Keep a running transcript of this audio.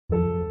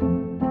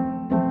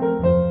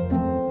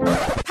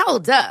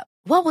Hold up.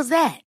 What was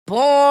that?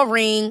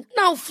 Boring.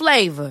 No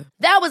flavor.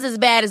 That was as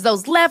bad as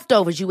those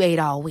leftovers you ate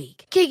all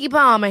week. Keke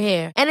Palmer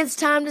here, and it's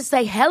time to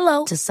say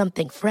hello to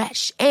something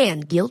fresh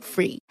and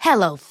guilt-free.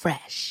 Hello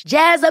Fresh.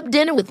 Jazz up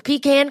dinner with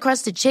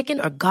pecan-crusted chicken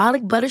or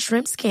garlic butter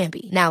shrimp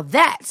scampi. Now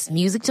that's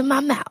music to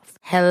my mouth.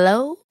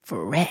 Hello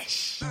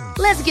Fresh.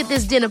 Let's get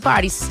this dinner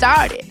party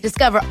started.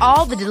 Discover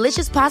all the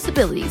delicious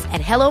possibilities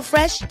at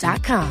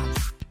hellofresh.com.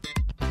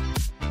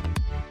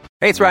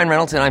 Hey, it's Ryan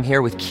Reynolds, and I'm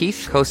here with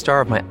Keith,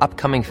 co-star of my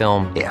upcoming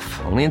film,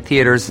 If, only in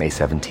theaters May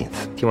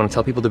 17th. Do you want to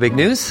tell people the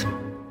big news?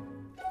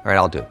 All right,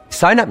 I'll do it.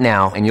 Sign up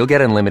now and you'll get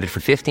unlimited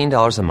for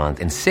 $15 a month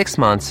and 6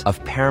 months of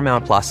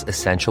Paramount Plus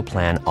Essential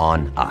Plan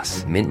on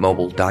us.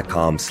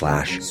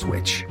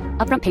 MintMobile.com/switch.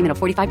 Upfront payment of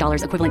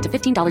 $45 equivalent to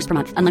 $15 per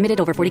month. Unlimited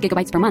over 40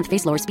 gigabytes per month.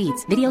 Face lower speeds.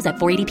 Videos at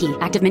 480p.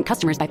 Active Mint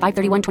customers by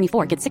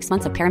 531.24 get 6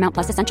 months of Paramount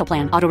Plus Essential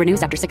Plan. Auto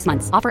renews after 6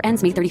 months. Offer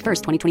ends May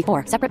 31st, 2024.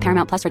 Separate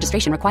Paramount Plus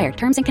registration required.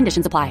 Terms and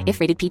conditions apply if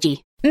rated PG.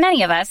 Many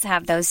of us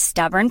have those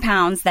stubborn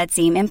pounds that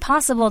seem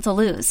impossible to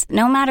lose,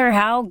 no matter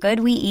how good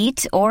we eat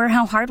or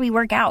how hard we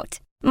work out.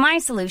 My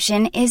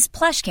solution is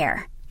PlushCare.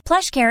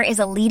 PlushCare is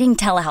a leading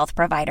telehealth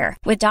provider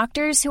with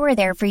doctors who are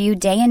there for you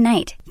day and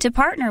night to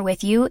partner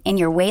with you in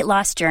your weight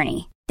loss journey.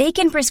 They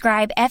can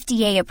prescribe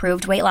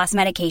FDA-approved weight loss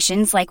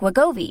medications like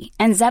Wegovy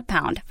and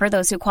Zepbound for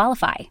those who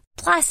qualify.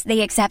 Plus,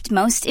 they accept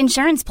most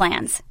insurance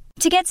plans.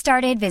 To get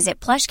started,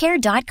 visit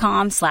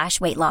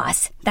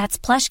plushcare.com/weightloss.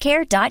 That's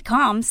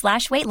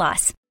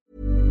plushcare.com/weightloss.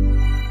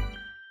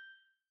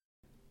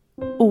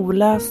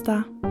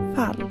 Olösta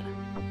fall.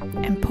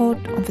 En podd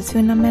om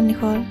försvunna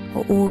människor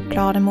och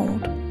ouppklarade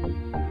mord.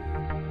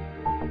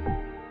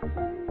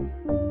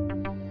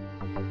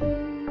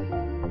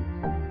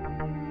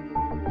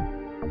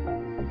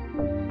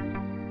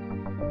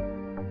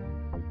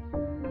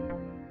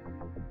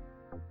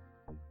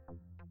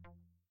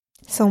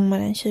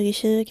 Sommaren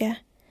 2020.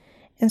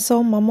 En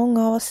sommar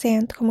många av oss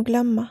sent kommer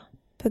glömma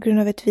på grund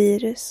av ett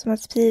virus som har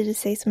spridit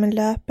sig som en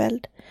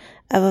löpeld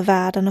över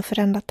världen och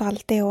förändrat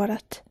allt det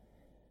året.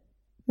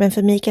 Men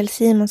för Mikael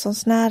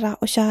Simonssons nära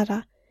och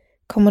kära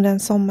kommer den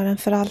sommaren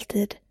för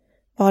alltid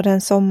vara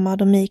den sommar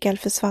då Mikael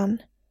försvann.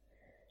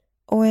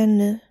 Och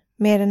ännu,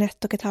 mer än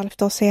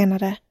 1,5 år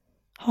senare,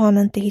 har han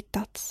inte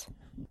hittats.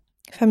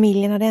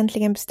 Familjen hade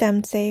äntligen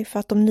bestämt sig för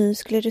att de nu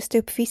skulle rusta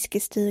upp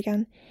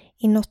fiskestugan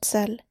i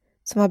Nåtsäll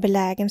som var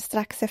belägen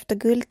strax efter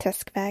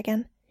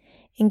Guldträskvägen,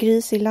 en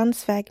grusig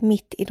landsväg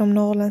mitt i de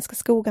norrländska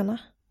skogarna.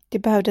 Det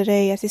behövde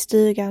röjas i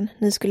stugan,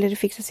 nu skulle det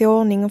fixas i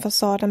ordning och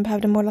fasaden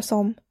behövde målas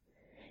om.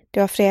 Det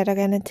var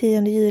fredagen den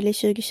 10 juli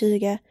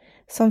 2020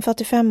 som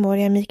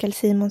 45-åriga Mikael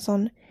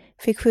Simonsson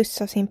fick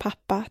skjuts av sin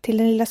pappa till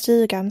den lilla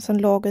stugan som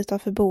låg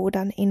utanför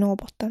Boden i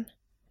Norrbotten.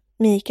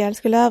 Mikael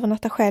skulle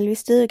övernatta själv i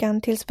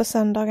stugan tills på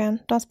söndagen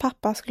då hans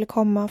pappa skulle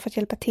komma för att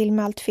hjälpa till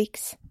med allt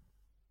fix.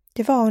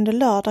 Det var under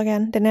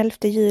lördagen den 11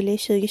 juli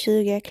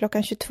 2020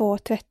 klockan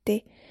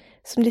 22.30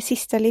 som det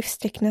sista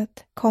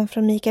livstecknet kom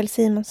från Mikael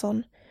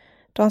Simonsson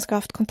då han ska ha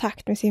haft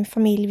kontakt med sin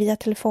familj via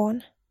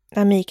telefon.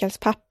 När Mikaels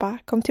pappa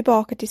kom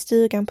tillbaka till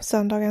stugan på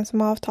söndagen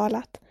som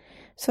avtalat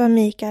så var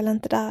Mikael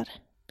inte där.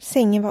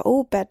 Sängen var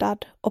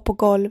obäddad och på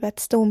golvet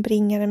stod en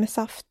bringare med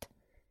saft.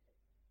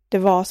 Det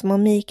var som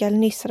om Mikael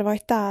nyss hade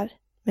varit där,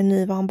 men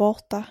nu var han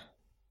borta.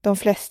 De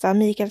flesta av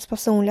Mikaels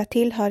personliga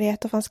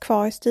tillhörigheter fanns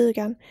kvar i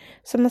stugan,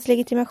 som hans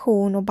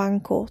legitimation och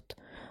bankkort,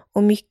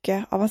 och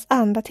mycket av hans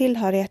andra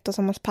tillhörigheter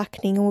som hans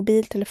packning och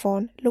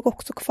mobiltelefon låg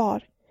också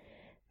kvar.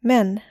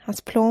 Men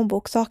hans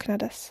plånbok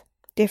saknades.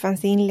 Det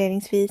fanns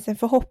inledningsvis en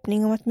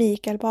förhoppning om att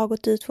Mikael bara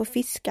gått ut för att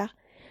fiska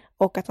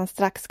och att han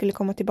strax skulle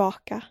komma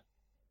tillbaka.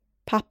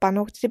 Pappan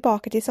åkte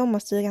tillbaka till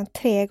sommarstugan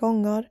 3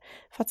 gånger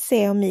för att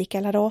se om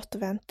Mikael hade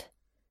återvänt.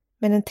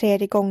 Men den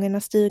 3:e gången när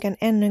stugan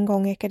ännu en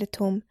gång ekade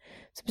tom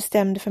så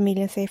bestämde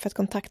familjen sig för att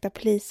kontakta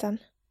polisen.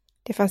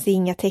 Det fanns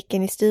inga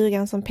tecken i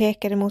stugan som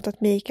pekade mot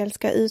att Mikael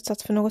ska ha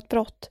utsatts för något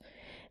brott,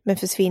 men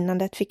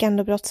försvinnandet fick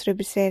ändå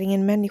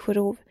brottsrubriceringen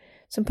människorov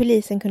som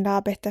polisen kunde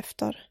arbeta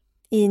efter.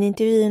 I en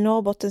intervju i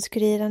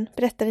Norrbottenskuriren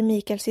berättade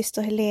Mikaels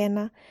syster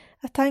Helena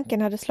att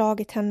tanken hade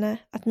slagit henne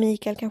att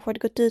Mikael kanske hade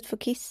gått ut för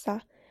att kissa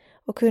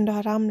och kunde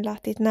ha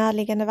ramlat i ett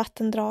närliggande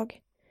vattendrag.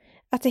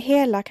 Att det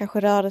hela kanske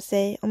rörde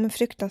sig om en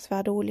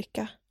fruktansvärd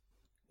olycka.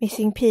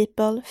 Missing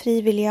People,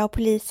 frivilliga och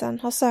polisen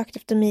har sökt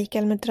efter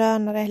Mikael med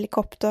drönare,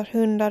 helikopter,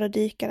 hundar och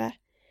dykare.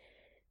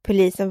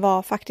 Polisen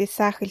var faktiskt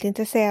särskilt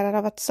intresserad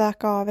av att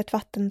söka av ett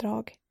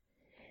vattendrag.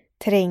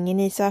 Terrängen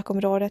i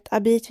sökområdet är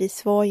bitvis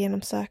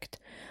svårgenomsökt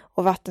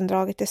och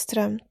vattendraget är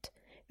strömt,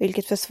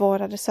 vilket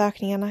försvårade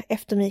sökningarna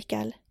efter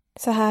Mikael.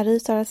 Så här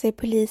uttalar sig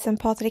polisen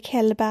Patrik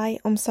Hellberg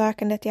om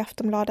sökandet i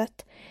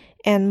Aftonbladet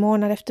 1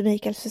 månad efter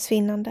Mikaels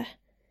försvinnande.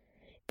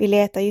 Vi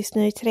letar just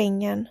nu i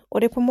terrängen och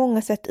det är på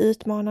många sätt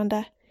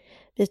utmanande.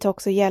 Vi tar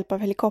också hjälp av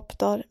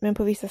helikopter, men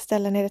på vissa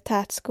ställen är det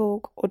tät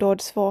skog och då är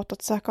det svårt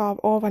att söka av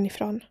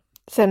ovanifrån.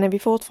 Sen är vi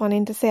fortfarande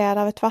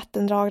intresserade av ett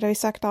vattendrag där vi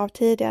sökt av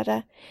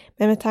tidigare,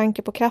 men med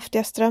tanke på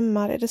kraftiga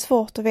strömmar är det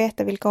svårt att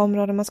veta vilka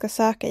områden man ska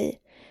söka i,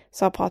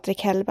 sa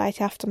Patrik Hellberg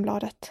till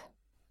Aftonbladet.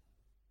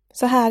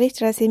 Så här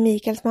yttrade sig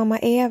Mikaels mamma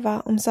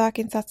Eva om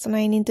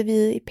sökinsatserna i en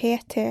intervju i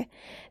PT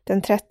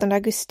den 13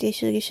 augusti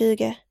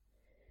 2020.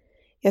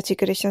 Jag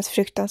tycker det känns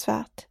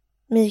fruktansvärt.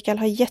 Mikael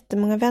har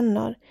jättemånga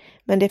vänner,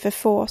 men det är för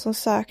få som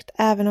sökt,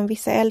 även om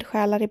vissa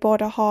eldsjälar i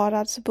både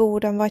Harads och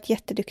Boden varit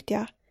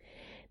jätteduktiga.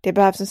 Det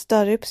behövs en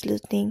större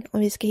uppslutning om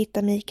vi ska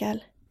hitta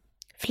Mikael.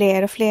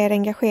 Fler och fler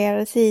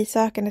engagerade sig i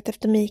sökandet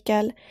efter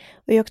Mikael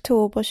och i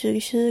oktober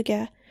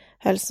 2020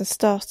 hölls den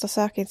största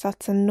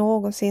sökinsatsen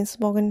någonsin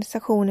som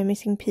organisationen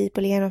Missing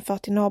People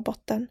genomfört i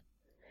Norrbotten.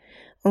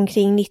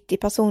 Omkring 90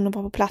 personer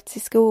var på plats i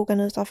skogen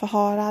utanför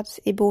Harads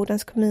i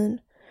Bodens kommun,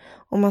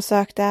 och man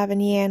sökte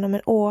även igenom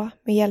en å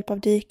med hjälp av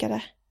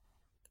dykare.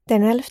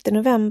 Den 11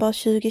 november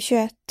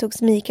 2021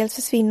 togs Mikaels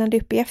försvinnande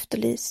upp i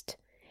Efterlyst.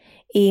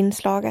 I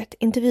inslaget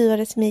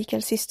intervjuades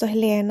Mikaels syster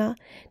Helena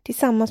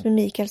tillsammans med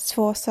Mikaels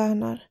 2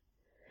 söner.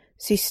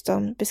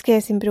 Systern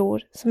beskrev sin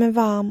bror som en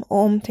varm och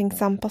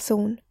omtänksam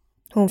person.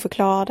 Hon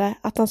förklarade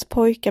att hans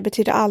pojkar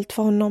betydde allt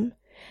för honom.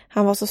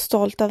 Han var så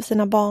stolt över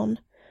sina barn,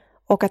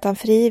 och att han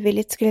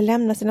frivilligt skulle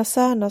lämna sina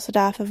söner så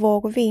därför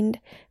våg och vind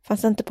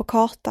fanns inte på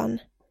kartan.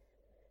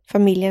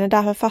 Familjen är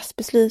därför fast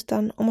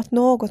besluten om att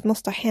något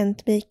måste ha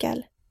hänt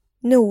Mikael.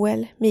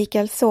 Noel,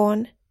 Mikaels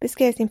son,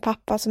 beskrev sin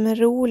pappa som en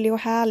rolig och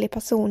härlig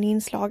person i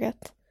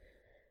inslaget.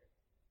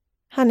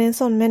 Han är en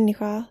sån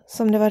människa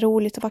som det var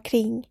roligt att vara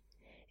kring.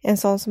 En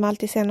sån som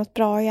alltid ser något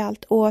bra i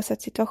allt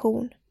oavsett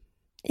situation.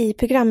 I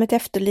programmet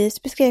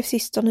Efterlyst beskrev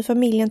systern hur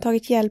familjen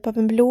tagit hjälp av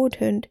en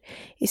blodhund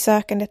i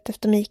sökandet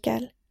efter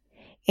Mikael.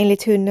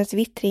 Enligt hundens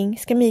vittring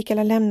ska Mikael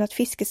ha lämnat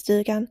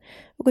fiskestugan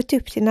och gått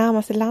upp till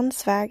närmaste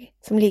landsväg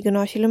som ligger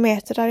några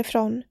kilometer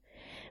därifrån.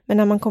 Men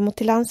när man kommer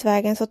till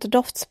landsvägen så tar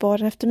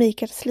doftspåren efter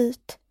Mikael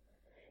slut.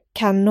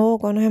 Kan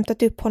någon ha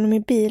hämtat upp honom i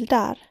bil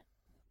där?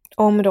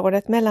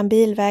 Området mellan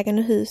bilvägen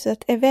och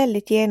huset är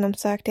väldigt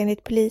genomsökt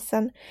enligt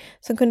polisen,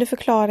 som kunde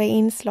förklara i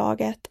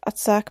inslaget att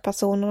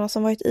sökpersonerna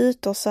som varit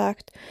ute och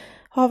sökt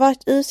har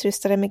varit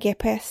utrustade med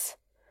GPS,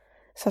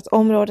 så att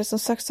området som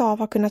söks av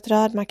har kunnat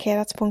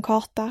rödmarkerats på en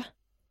karta.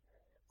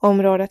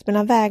 Området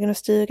mellan vägen och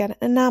stugan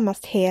är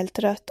närmast helt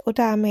rött och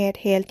därmed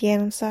helt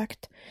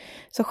genomsökt,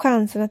 så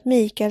chansen att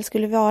Mikael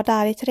skulle vara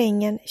där i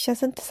terrängen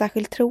känns inte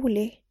särskilt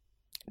trolig.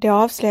 Det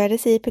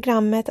avslöjades i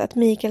programmet att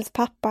Mikaels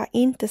pappa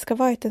inte ska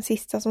varit den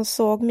sista som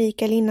såg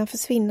Mikael innan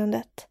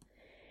försvinnandet.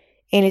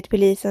 Enligt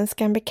polisen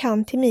ska en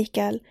bekant till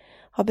Mikael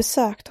ha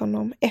besökt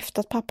honom efter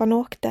att pappan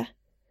åkte,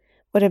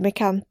 och den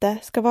bekante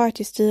ska varit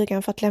i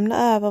stugan för att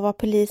lämna över vad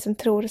polisen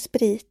tror är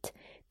sprit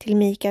till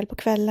Mikael på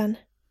kvällen.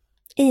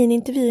 I en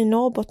intervju i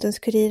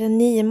Norrbottenskuriren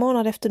 9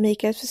 månader efter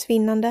Mikaels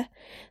försvinnande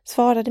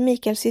svarade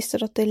Mikaels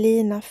systerdotter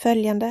Lina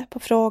följande på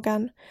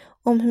frågan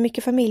om hur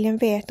mycket familjen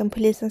vet om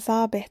polisens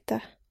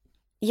arbete.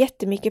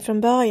 Jättemycket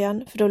från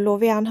början, för då låg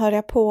vi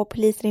anhöriga på och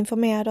polisen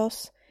informerade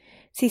oss.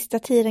 Sista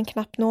tiden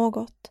knappt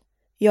något.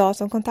 Jag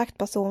som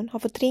kontaktperson har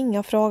fått ringa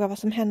och fråga vad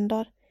som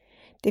händer.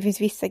 Det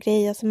finns vissa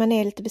grejer som man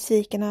är lite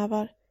besviken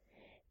över.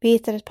 Vi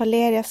hittade ett par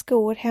lediga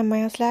skor hemma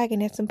i hans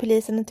lägenhet som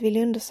polisen inte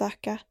ville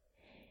undersöka.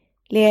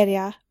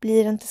 Lediga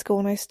blir inte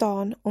skorna i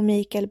stan och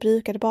Mikael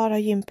brukade bara ha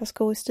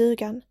gympaskor i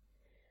stugan.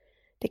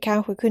 Det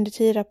kanske kunde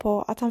tyda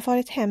på att han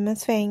farit hem en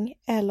sväng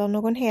eller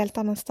någon helt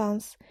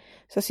annanstans,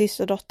 sa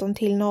systerdottern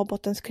till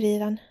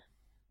Norrbottenskuriren.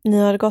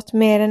 Nu har det gått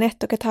mer än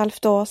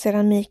 1,5 år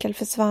sedan Mikael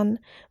försvann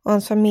och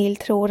hans familj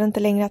tror inte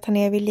längre att han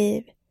är vid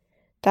liv.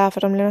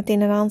 Därför har de lämnat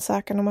in en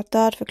ansökan om att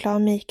dödförklara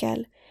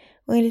Mikael,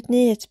 och enligt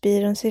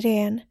nyhetsbyrån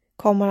Siren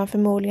kommer han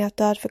förmodligen att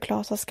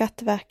dödförklaras av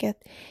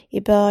Skatteverket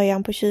i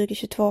början på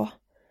 2022.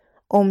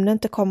 Om det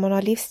inte kommer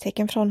några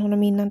livstecken från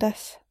honom innan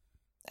dess.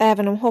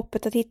 Även om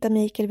hoppet att hitta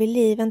Mikael vid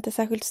liv inte är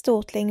särskilt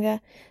stort längre,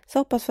 så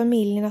hoppas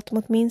familjen att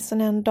de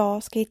åtminstone en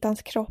dag ska hitta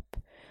hans kropp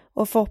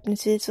och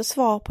förhoppningsvis få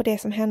svar på det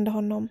som hände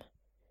honom.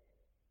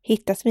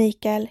 Hittas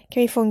Mikael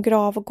kan vi få en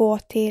grav att gå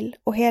till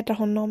och hedra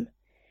honom.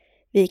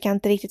 Vi kan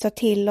inte riktigt ta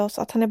till oss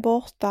att han är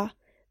borta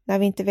när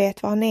vi inte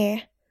vet var han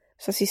är,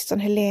 sa systern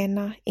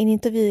Helena i en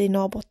intervju i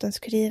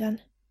Norrbottenskuriren.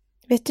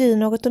 Vet du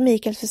något om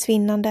Mikaels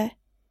försvinnande?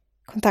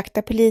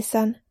 Kontakta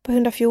polisen på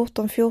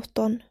 114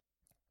 14.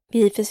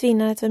 Vid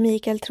försvinnandet var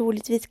Mikael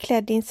troligtvis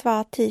klädd i en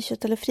svart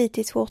t-shirt eller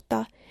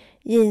fritidsskjorta,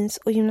 jeans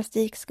och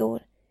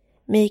gymnastikskor.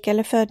 Mikael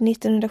är född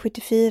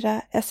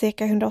 1974, är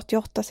cirka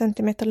 188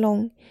 cm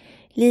lång,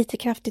 lite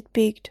kraftigt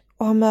byggd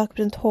och har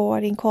mörkbrunt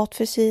hår i en kort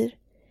frisyr.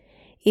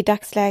 I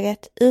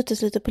dagsläget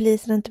utesluter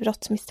polisen inte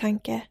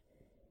brottsmisstanke.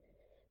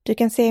 Du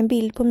kan se en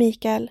bild på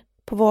Mikael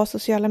på våra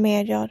sociala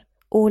medier,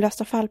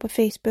 Olösta fall på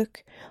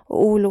Facebook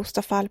och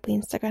Olösta fall på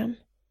Instagram.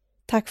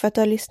 Tack för att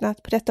du har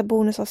lyssnat på detta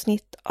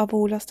bonusavsnitt av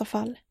Olösta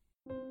fall.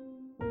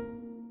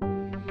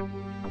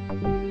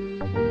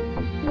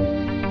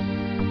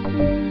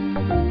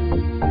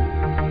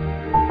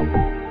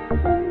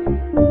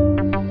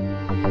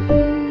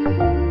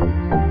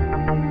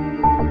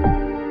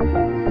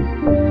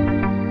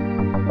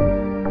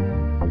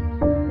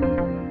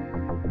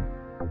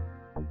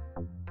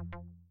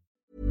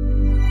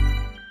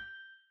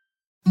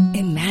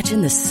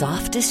 Imagine the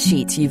softest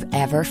sheets you've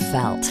ever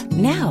felt.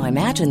 Now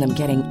imagine them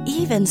getting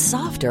even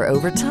softer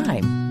over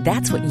time.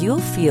 That's what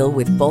you'll feel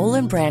with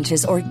Boll &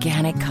 Branch's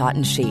organic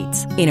cotton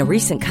sheets. In a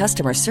recent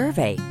customer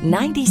survey,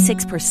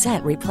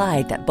 96%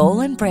 replied that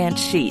Boll & Branch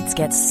sheets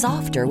get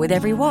softer with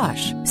every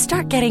wash.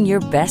 Start getting your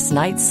best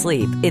night's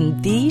sleep in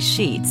these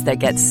sheets that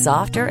get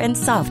softer and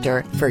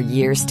softer for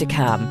years to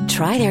come.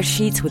 Try their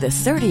sheets with a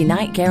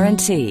 30-night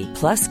guarantee.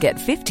 Plus, get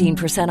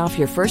 15% off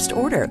your first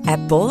order at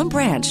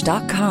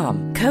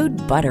bollandbranch.com. Code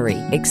BUTTERY.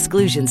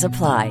 Exclusions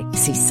apply.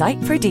 See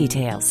site for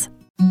details.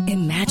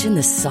 Imagine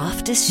the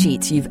softest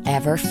sheets you've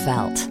ever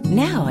felt.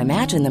 Now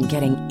imagine them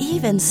getting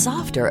even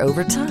softer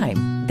over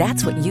time.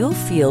 That's what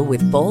you'll feel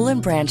with Boll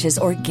 & Branch's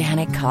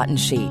organic cotton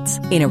sheets.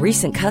 In a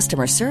recent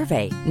customer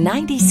survey,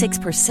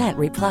 96%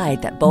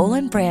 replied that Boll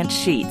 & Branch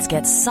sheets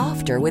get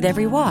softer with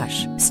every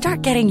wash.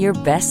 Start getting your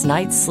best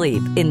night's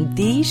sleep in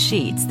these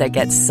sheets that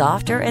get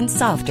softer and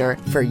softer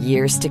for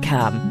years to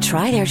come.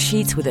 Try their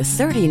sheets with a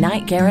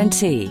 30-night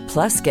guarantee.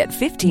 Plus, get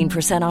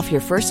 15% off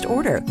your first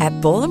order at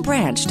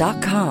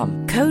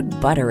bollandbranch.com. Code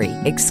BUTTERY.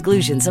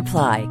 Exclusions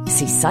apply.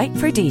 See site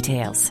for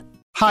details.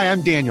 Hi,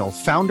 I'm Daniel,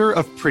 founder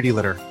of Pretty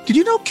Litter. Did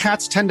you know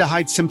cats tend to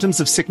hide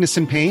symptoms of sickness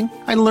and pain?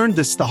 I learned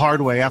this the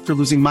hard way after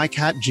losing my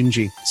cat,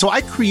 Gingy. So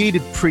I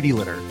created Pretty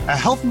Litter, a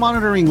health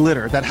monitoring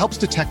litter that helps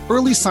detect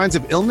early signs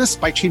of illness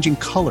by changing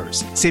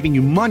colors, saving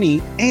you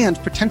money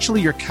and potentially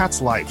your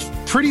cat's life.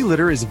 Pretty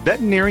Litter is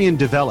veterinarian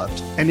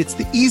developed, and it's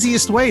the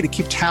easiest way to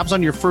keep tabs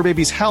on your fur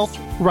baby's health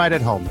right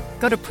at home.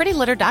 Go to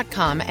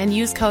prettylitter.com and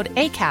use code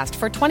ACAST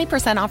for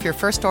 20% off your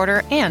first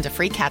order and a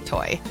free cat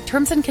toy.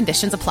 Terms and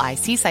conditions apply.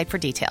 See site for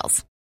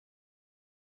details.